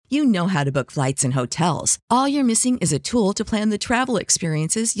You know how to book flights and hotels. All you're missing is a tool to plan the travel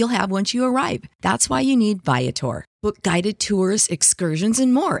experiences you'll have once you arrive. That's why you need Viator. Book guided tours, excursions,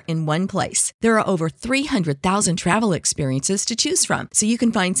 and more in one place. There are over 300,000 travel experiences to choose from, so you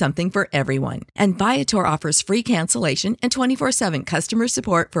can find something for everyone. And Viator offers free cancellation and 24/7 customer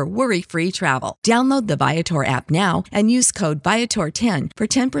support for worry-free travel. Download the Viator app now and use code Viator10 for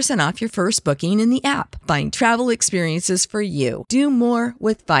 10% off your first booking in the app. Find travel experiences for you. Do more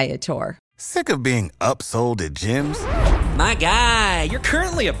with Viator. Sick of being upsold at gyms? My guy, you're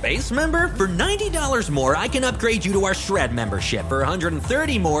currently a base member? For $90 more, I can upgrade you to our Shred membership. For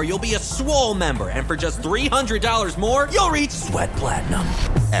 $130 more, you'll be a Swole member. And for just $300 more, you'll reach Sweat Platinum.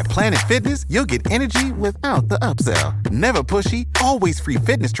 At Planet Fitness, you'll get energy without the upsell. Never pushy, always free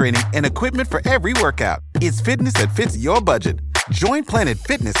fitness training and equipment for every workout. It's fitness that fits your budget. Join Planet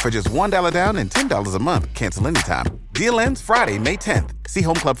Fitness for just $1 down and $10 a month. Cancel anytime. Deal ends Friday, May 10th. See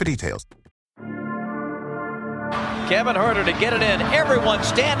Home Club for details. Kevin Huerter to get it in. Everyone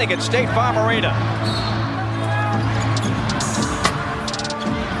standing at State Farm Arena.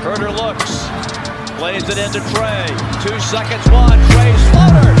 Huerter looks. Plays it into Trey. 2 seconds, one. Trey's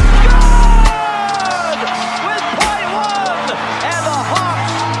floater. Good! With play one! And the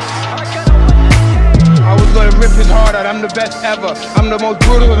Hawks are going to win this game. I was going to rip his heart out. I'm the best ever. I'm the most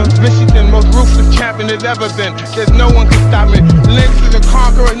brutal and vicious and most ruthless champion there's ever been. There's no one can stop me. Lynx is a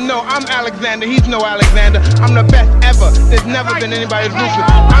conqueror. No, I'm Alexander. He's no Alexander. I'm the best ever. There's never been anybody as ruthless.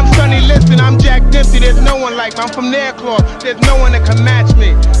 I'm Sonny Liston. I'm Jack Dempsey. There's no one like me. I'm from Nairclaw. There's no one that can match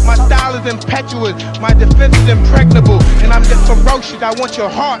me. My style is impetuous. My defense is impregnable. And I'm just ferocious. I want your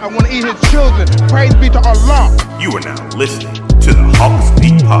heart. I want to eat his children. Praise be to Allah. You are now listening to the Hawks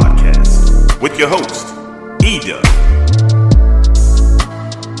Beat Podcast with your host, E-Dub.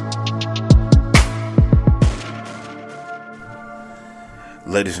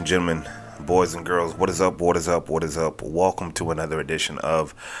 Ladies and gentlemen, boys and girls, what is up, what is up, what is up? Welcome to another edition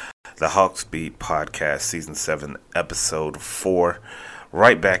of the Hawks Beat Podcast, Season 7, Episode 4.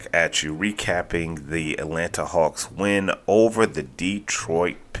 Right back at you, recapping the Atlanta Hawks win over the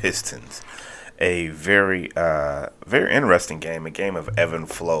Detroit Pistons. A very interesting game, a game of ebb and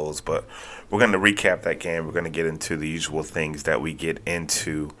flows, but we're going to recap that game. We're going to get into the usual things that we get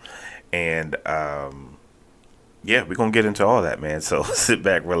into, and yeah, we're going to get into all that, man. So sit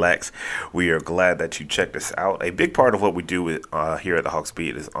back, relax. We are glad that you checked us out. A big part of what we do here at the Hawks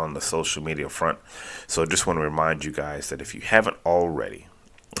Beat is on the social media front. So I just want to remind you guys that if you haven't already,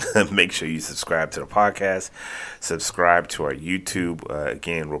 make sure you subscribe to the podcast, subscribe to our YouTube.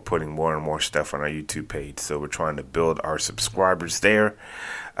 Again, we're putting more and more stuff on our YouTube page. So we're trying to build our subscribers there.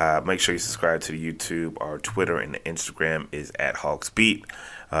 Make sure you subscribe to the YouTube. Our Twitter and Instagram is at Hawks Beat.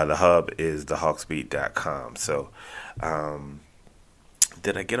 The hub is thehawksbeat.com. So,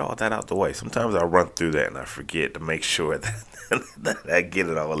 did I get all that out the way? Sometimes I run through that and I forget to make sure that I get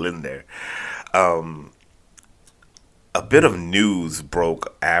it all in there. A bit of news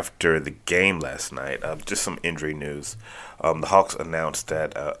broke after the game last night. Just some injury news. The Hawks announced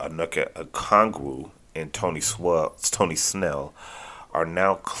that Onyeka Okongwu and Tony Snell are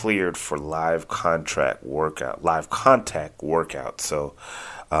now cleared for live contact workout. So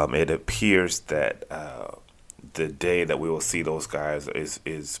it appears that the day that we will see those guys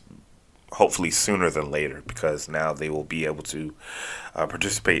is hopefully sooner than later, because now they will be able to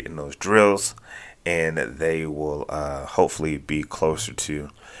participate in those drills, and they will hopefully be closer to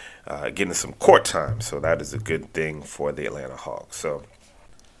getting some court time. So that is a good thing for the Atlanta Hawks.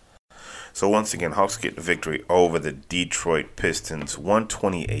 So once again, Hawks get the victory over the Detroit Pistons,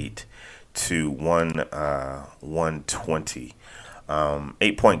 128 to 120.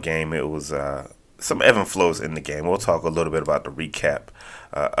 8-point game. It was some ebb and flows in the game. We'll talk a little bit about the recap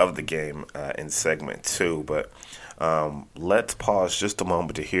of the game in segment 2. But let's pause just a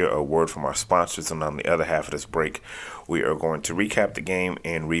moment to hear a word from our sponsors. And on the other half of this break, we are going to recap the game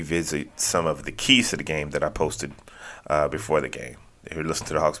and revisit some of the keys to the game that I posted before the game. If you're listening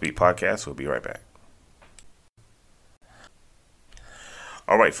to the Hawks Beat Podcast, we'll be right back.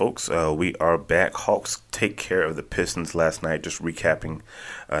 All right, folks, we are back. Hawks take care of the Pistons last night. Just recapping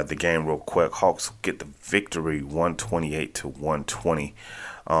the game real quick. Hawks get the victory, 128 to 120.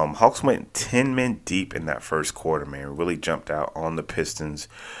 Hawks went 10 men deep in that first quarter, man. Really jumped out on the Pistons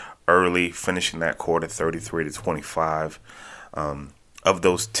early, finishing that quarter 33 to 25. Of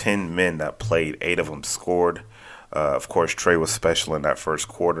those 10 men that played, 8 of them scored. Of course, Trey was special in that first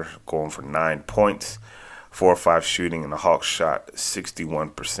quarter, going for 9 points, 4 or 5 shooting, and the Hawks shot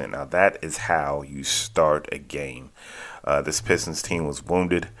 61%. Now, that is how you start a game. This Pistons team was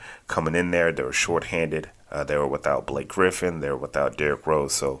wounded coming in there. They were shorthanded. They were without Blake Griffin. They were without Derrick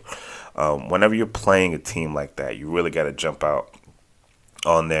Rose. So whenever you're playing a team like that, you really got to jump out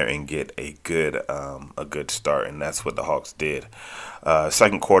on there and get a good start, and that's what the Hawks did.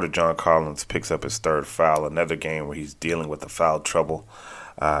 Second quarter, John Collins picks up his third foul, another game where he's dealing with the foul trouble.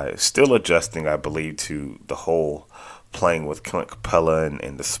 Still adjusting, I believe, to the whole playing with Clint Capella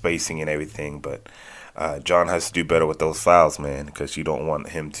and the spacing and everything, but John has to do better with those fouls, man, because you don't want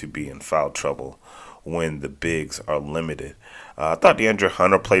him to be in foul trouble when the bigs are limited. I thought DeAndre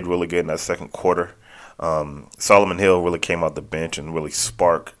Hunter played really good in that second quarter. Solomon Hill really came out the bench and really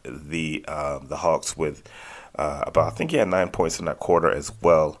sparked the Hawks with I think he had 9 points in that quarter as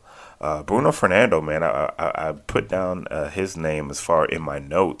well. Bruno Fernando, man, I put down his name as far in my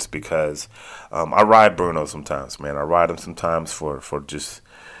notes because I ride Bruno sometimes, man. I ride him sometimes for just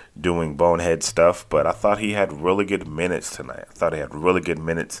doing bonehead stuff, but I thought he had really good minutes tonight. I thought he had really good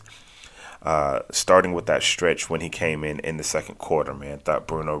minutes. Starting with that stretch when he came in the second quarter, man. Thought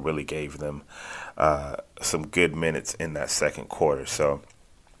Bruno really gave them some good minutes in that second quarter. So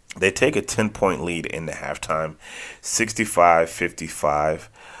they take a 10-point lead in the halftime, 65-55.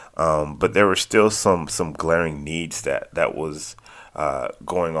 But there were still some glaring needs that was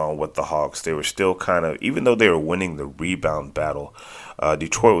going on with the Hawks. They were still kind of, even though they were winning the rebound battle,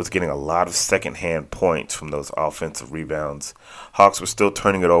 Detroit was getting a lot of secondhand points from those offensive rebounds. Hawks were still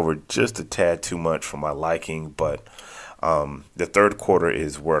turning it over just a tad too much for my liking, but the third quarter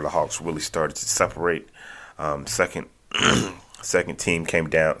is where the Hawks really started to separate. Second team came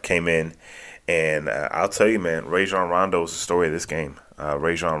in, and I'll tell you, man, Rajon Rondo was the story of this game.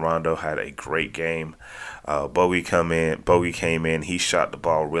 Rajon Rondo had a great game. Bogey came in. He shot the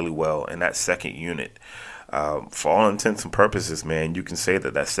ball really well. And that second unit, for all intents and purposes, man, you can say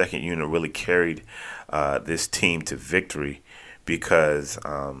that second unit really carried this team to victory because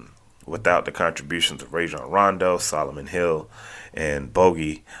without the contributions of Rajon Rondo, Solomon Hill, and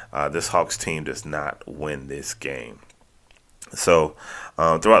Bogey, this Hawks team does not win this game. So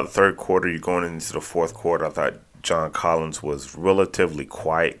throughout the third quarter, you're going into the fourth quarter, I thought John Collins was relatively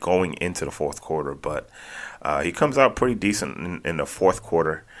quiet going into the fourth quarter, but he comes out pretty decent in the fourth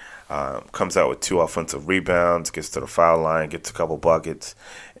quarter. Comes out with 2 offensive rebounds, gets to the foul line, gets a couple buckets.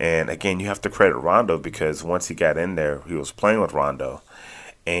 And again, you have to credit Rondo because once he got in there, he was playing with Rondo.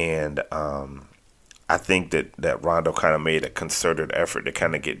 And I think that Rondo kind of made a concerted effort to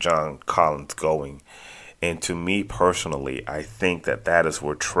kind of get John Collins going. And to me personally, I think that is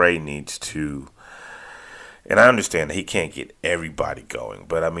where Trey needs to. And I understand that he can't get everybody going,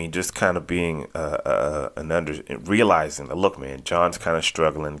 but I mean, just kind of being realizing that, look, man, John's kind of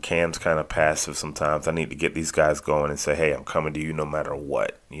struggling, Cam's kind of passive sometimes. I need to get these guys going and say, hey, I'm coming to you no matter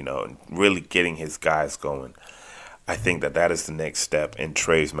what, and really getting his guys going. I think that is the next step in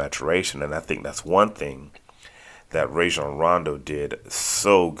Trey's maturation, and I think that's one thing that Rajon Rondo did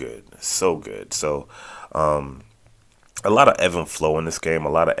so good. So, a lot of ebb and flow in this game,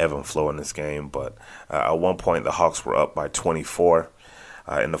 but at one point the Hawks were up by 24.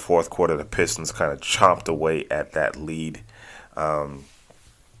 In the fourth quarter, the Pistons kind of chomped away at that lead.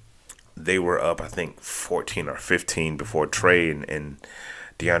 They were up, I think, 14 or 15 before Trey and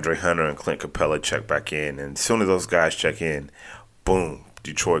DeAndre Hunter and Clint Capella checked back in. And as soon as those guys check in, boom,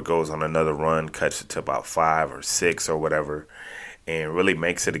 Detroit goes on another run, cuts it to about 5 or 6 or whatever, and really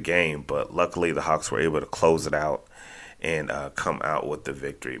makes it a game. But luckily, the Hawks were able to close it out and come out with the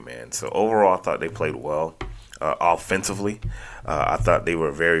victory, man. So overall, I thought they played well offensively. I thought they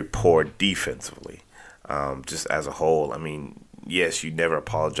were very poor defensively, just as a whole. I mean, yes, you never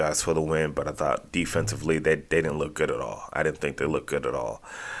apologize for the win, but I thought defensively they didn't look good at all. I didn't think they looked good at all.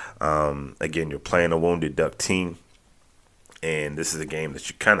 Again, you're playing a wounded Duck team, and this is a game that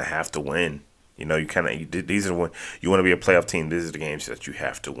you kind of have to win. These are when you want to be a playoff team. These are the games that you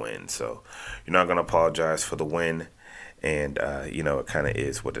have to win. So you're not going to apologize for the win. And, it kind of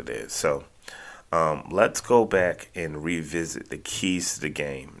is what it is. So let's go back and revisit the keys to the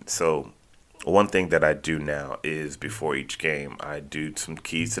game. So one thing that I do now is before each game, I do some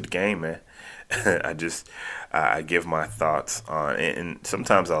keys to the game, man. I give my thoughts on it. And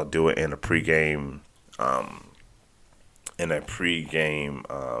sometimes I'll do it in a pregame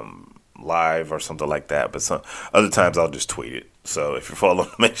live or something like that. But some other times I'll just tweet it. So if you're following,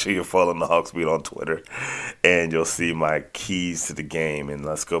 make sure you're following the Hawks Beat on Twitter, and you'll see my keys to the game. And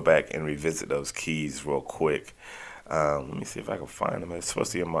let's go back and revisit those keys real quick. Let me see if I can find them. It's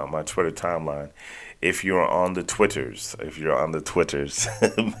supposed to be in my Twitter timeline. If you're on the Twitters,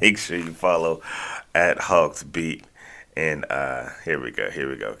 make sure you follow at Hawks Beat. And here we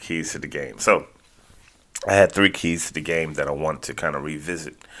go. Keys to the game. So I had 3 keys to the game that I want to kind of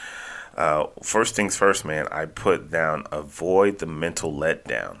revisit. First things first, man, I put down avoid the mental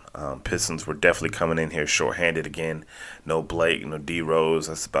letdown. Pistons were definitely coming in here shorthanded again. No Blake, no D Rose.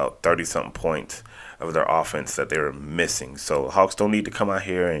 That's about 30-something points of their offense that they were missing. So Hawks don't need to come out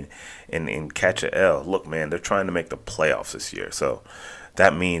here and catch a L. Look, man, they're trying to make the playoffs this year. So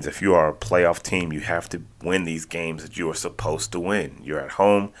that means if you are a playoff team, you have to win these games that you are supposed to win. You're at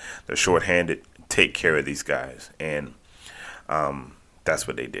home. They're shorthanded. Take care of these guys. And that's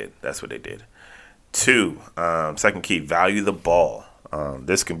what they did. Two, second key, value the ball.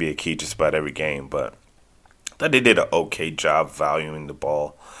 This can be a key just about every game, but I thought they did an okay job valuing the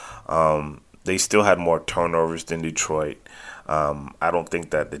ball. They still had more turnovers than Detroit. I don't think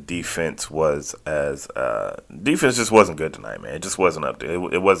that the defense was as defense just wasn't good tonight, man. It just wasn't up there.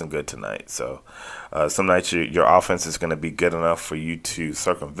 It wasn't good tonight. So some nights your offense is going to be good enough for you to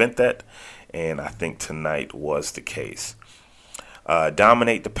circumvent that, and I think tonight was the case.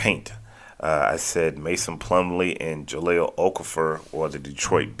 Dominate the paint. I said Mason Plumlee and Jahlil Okafor were the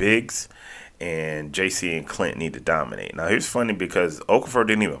Detroit bigs, and JC and Clint need to dominate. Now, here's funny because Okafor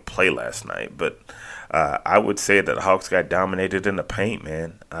didn't even play last night, but I would say that the Hawks got dominated in the paint,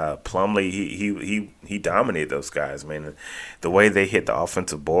 man. Plumlee, he dominated those guys, man. The way they hit the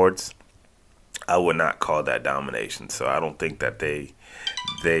offensive boards, I would not call that domination. So I don't think that they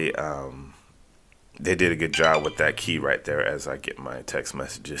did a good job with that key right there as I get my text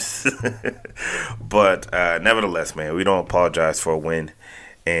messages. But nevertheless, man, we don't apologize for a win.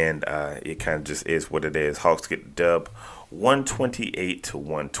 And it kind of just is what it is. Hawks get the dub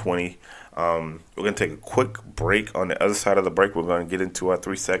 128-120. We're going to take a quick break. On the other side of the break, we're going to get into our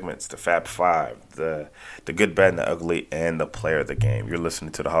 3 segments, the Fab Five, the good, bad, and the ugly, and the player of the game. You're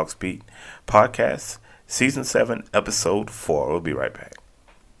listening to the Hawks Beat Podcast, Season 7, Episode 4. We'll be right back.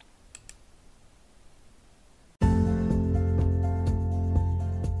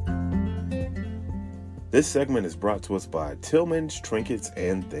 This segment is brought to us by Tillman's Trinkets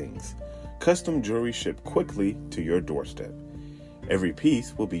and Things. Custom jewelry shipped quickly to your doorstep. Every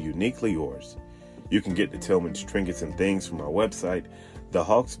piece will be uniquely yours. You can get the Tillman's Trinkets and Things from our website,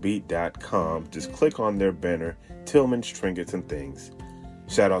 thehawksbeat.com. Just click on their banner, Tillman's Trinkets and Things.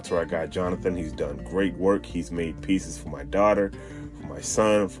 Shout out to our guy Jonathan. He's done great work. He's made pieces for my daughter, for my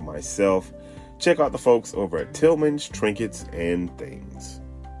son, for myself. Check out the folks over at Tillman's Trinkets and Things.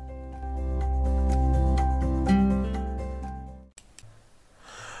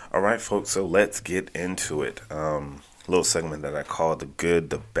 All right, folks, so let's get into it. Little segment that I call the good,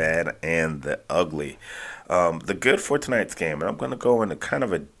 the bad, and the ugly. The good for tonight's game, and I'm going to go in a kind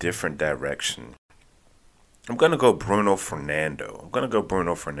of a different direction. I'm going to go Bruno Fernando.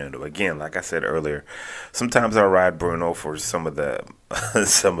 Again, like I said earlier, sometimes I ride Bruno for some of the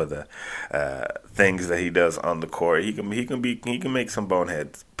things that he does on the court. He can make some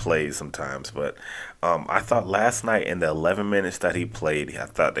bonehead plays sometimes, but I thought last night in the 11 minutes that he played, I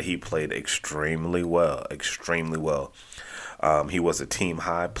thought that he played extremely well. He was a team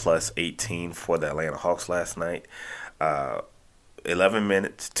high plus 18 for the Atlanta Hawks last night. 11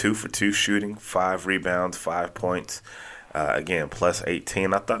 minutes, 2 for 2 shooting, 5 rebounds, 5 points. Again, plus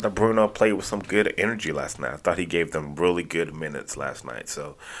 18. I thought that Bruno played with some good energy last night. I thought he gave them really good minutes last night.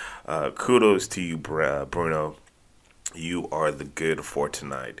 So kudos to you, Bruno. You are the good for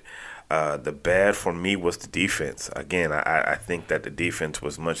tonight. The bad for me was the defense. Again, I think that the defense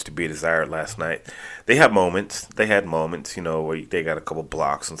was much to be desired last night. They had moments, you know, where they got a couple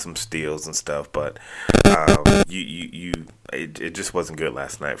blocks and some steals and stuff, but it just wasn't good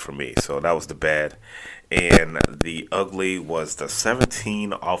last night for me. So that was the bad. And the ugly was the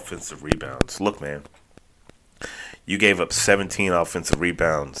 17 offensive rebounds. Look, man, you gave up 17 offensive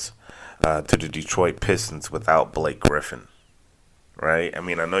rebounds to the Detroit Pistons without Blake Griffin. Right? I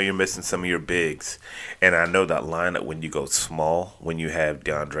mean, I know you're missing some of your bigs, and I know that lineup when you go small, when you have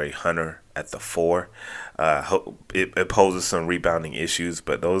DeAndre Hunter at the 4, it poses some rebounding issues,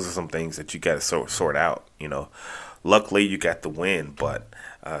 but those are some things that you got to sort out, you know. Luckily, you got the win, but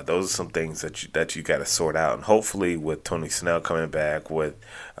those are some things that you got to sort out, and hopefully with Tony Snell coming back, with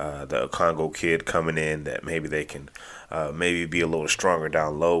the Congo kid coming in, that maybe they can maybe be a little stronger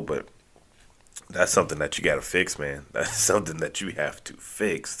down low, but that's something that you got to fix, man. That's something that you have to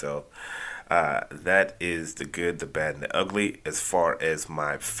fix. So that is the good, the bad, and the ugly as far as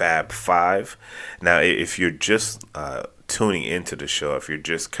my Fab Five. Now, if you're just tuning into the show, if you're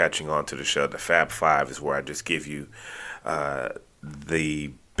just catching on to the show, the Fab Five is where I just give you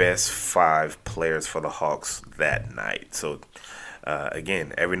the best 5 players for the Hawks that night. So,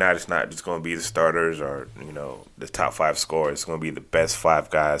 again, every night it's not just going to be the starters or, you know, the top 5 scorers. It's going to be the best 5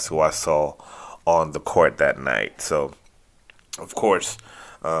 guys who I saw on the court that night. So, of course,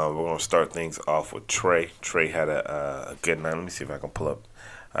 We're going to start things off with Trey. Trey had a good night. Let me see if I can pull up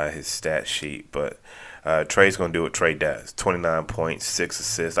his stat sheet. But Trey's going to do what Trey does. 29 points, 6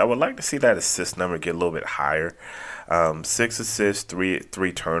 assists. I would like to see that assist number get a little bit higher. 6 assists,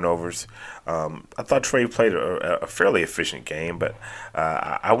 3 turnovers. I thought Trey played a fairly efficient game, but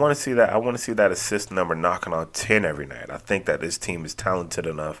I want to see that. I want to see that assist number knocking on 10 every night. I think that this team is talented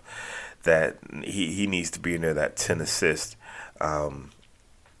enough that he needs to be near that 10 assist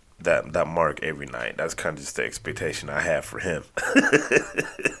that mark every night. That's kind of just the expectation I have for him.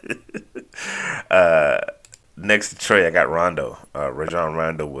 Next to Trey, I got Rondo. Rajon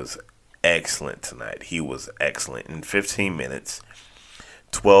Rondo was excellent tonight. He was excellent in 15 minutes,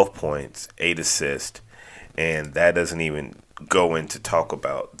 12 points, 8 assists, and that doesn't even go into talk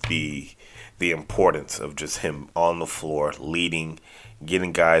about the importance of just him on the floor, leading,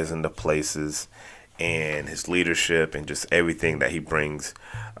 getting guys into places, and his leadership and just everything that he brings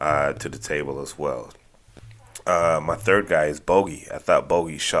to the table as well. My third guy is Bogey. I thought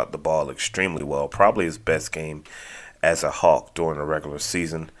Bogey shot the ball extremely well, probably his best game as a Hawk during the regular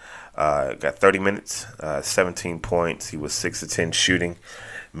season. Got 30 minutes, 17 points. He was 6 of 10 shooting,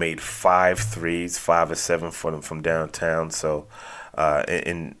 made 5 threes, 5 of 7 from downtown. So,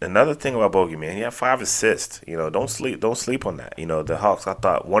 and another thing about Bogey, man, he had 5 assists. You know, don't sleep on that. You know, the Hawks, I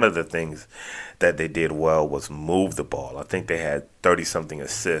thought one of the things that they did well was move the ball. I think they had 30-something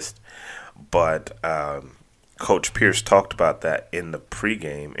assists, but Coach Pierce talked about that in the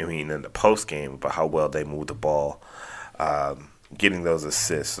pregame. In the postgame, about how well they moved the ball, getting those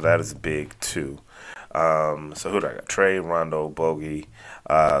assists. So that is big too. So who do I got? Trey, Rondo, Bogey,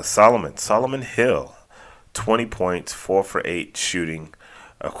 Solomon Hill, 20 points, 4 for 8 shooting.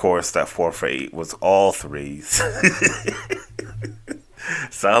 Of course, that 4 for 8 was all threes.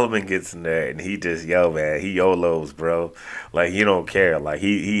 Solomon gets in there and he just, he YOLOs, bro. Like, he don't care. Like,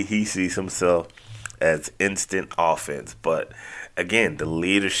 he sees himself as instant offense. But again, the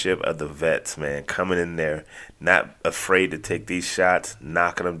leadership of the vets, man, coming in there, not afraid to take these shots,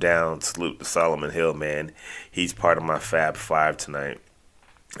 knocking them down. Salute to Solomon Hill, man. He's part of my Fab Five tonight.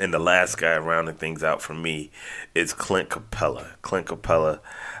 And the last guy rounding things out for me is Clint Capella. Clint Capella,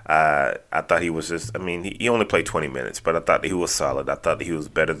 I thought he was just, he only played 20 minutes, but I thought that he was solid. I thought that he was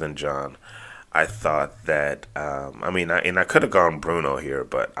better than John. I thought that, I could have gone Bruno here,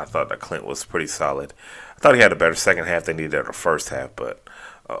 but I thought that Clint was pretty solid. I thought he had a better second half than he did the first half, but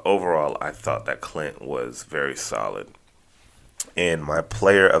overall, I thought that Clint was very solid. And my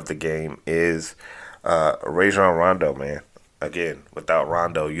player of the game is Rajon Rondo, man. Again, without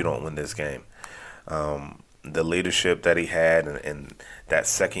Rondo, you don't win this game. The leadership that he had and that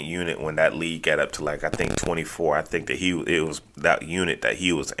second unit when that lead got up to I think 24, I think that it was that unit that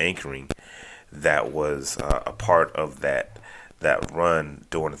he was anchoring that was a part of that run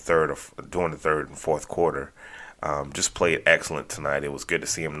during the third and fourth quarter. Just played excellent tonight. It was good to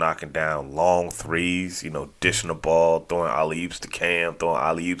see him knocking down long threes, dishing the ball, throwing alley-oops to Cam, throwing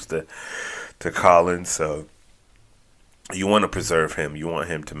alley-oops to Collins. So you want to preserve him. You want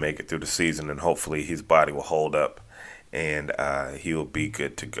him to make it through the season, and hopefully his body will hold up and he will be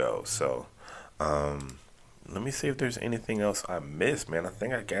good to go. So let me see if there's anything else I missed, man. I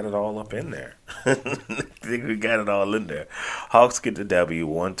think I got it all up in there. I think we got it all in there. Hawks get the W,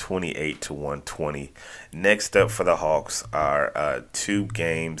 128-120. Next up for the Hawks are 2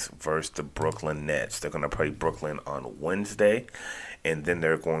 games versus the Brooklyn Nets. They're going to play Brooklyn on Wednesday, and then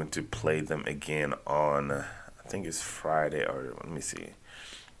they're going to play them again on, I think it's Friday, or let me see,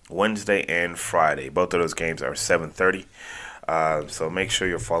 Wednesday and Friday. Both of those games are 7:30. So make sure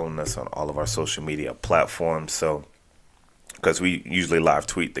you're following us on all of our social media platforms. So, because we usually live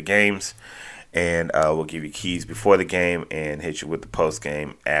tweet the games, and we'll give you keys before the game and hit you with the post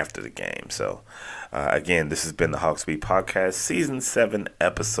game after the game. So, again, this has been the Hawks Beat Podcast, Season 7,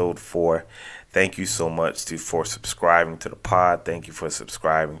 Episode 4. Thank you so much for subscribing to the pod. Thank you for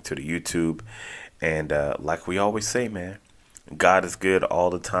subscribing to the YouTube. And like we always say, man, God is good all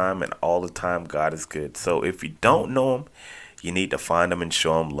the time, and all the time God is good. So if you don't know him, you need to find him and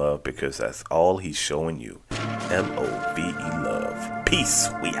show him love, because that's all he's showing you. Love. Love. Peace.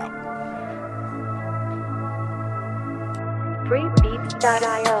 We out.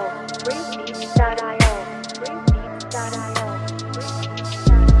 Freebeats.io. Freebeats.io. Freebeats.io.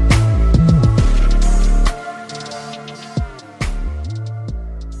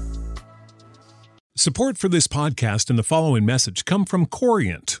 Support for this podcast and the following message come from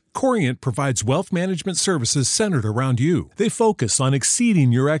Corient. Corient provides wealth management services centered around you. They focus on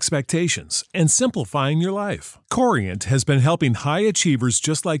exceeding your expectations and simplifying your life. Corient has been helping high achievers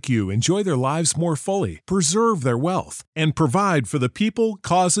just like you enjoy their lives more fully, preserve their wealth, and provide for the people,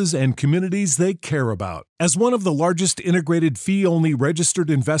 causes, and communities they care about. As one of the largest integrated fee-only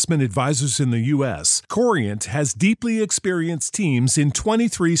registered investment advisors in the U.S., Corient has deeply experienced teams in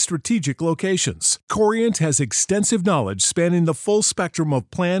 23 strategic locations. Corient has extensive knowledge spanning the full spectrum of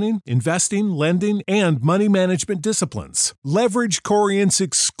planning, investing, lending, and money management disciplines. Leverage Corient's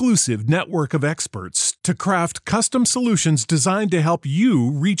exclusive network of experts to craft custom solutions designed to help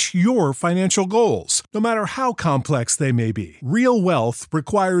you reach your financial goals, no matter how complex they may be. Real wealth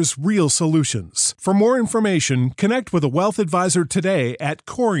requires real solutions. For more information, connect with a wealth advisor today at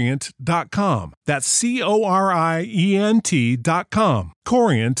Corient.com. That's Corient.com.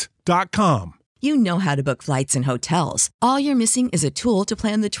 Corient.com. You know how to book flights and hotels. All you're missing is a tool to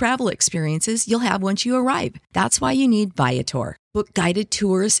plan the travel experiences you'll have once you arrive. That's why you need Viator. Book guided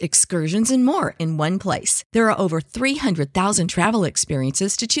tours, excursions, and more in one place. There are over 300,000 travel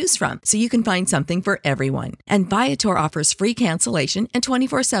experiences to choose from, so you can find something for everyone. And Viator offers free cancellation and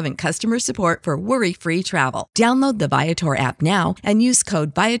 24/7 customer support for worry-free travel. Download the Viator app now and use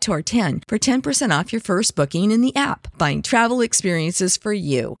code Viator10 for 10% off your first booking in the app. Find travel experiences for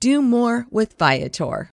you. Do more with Viator.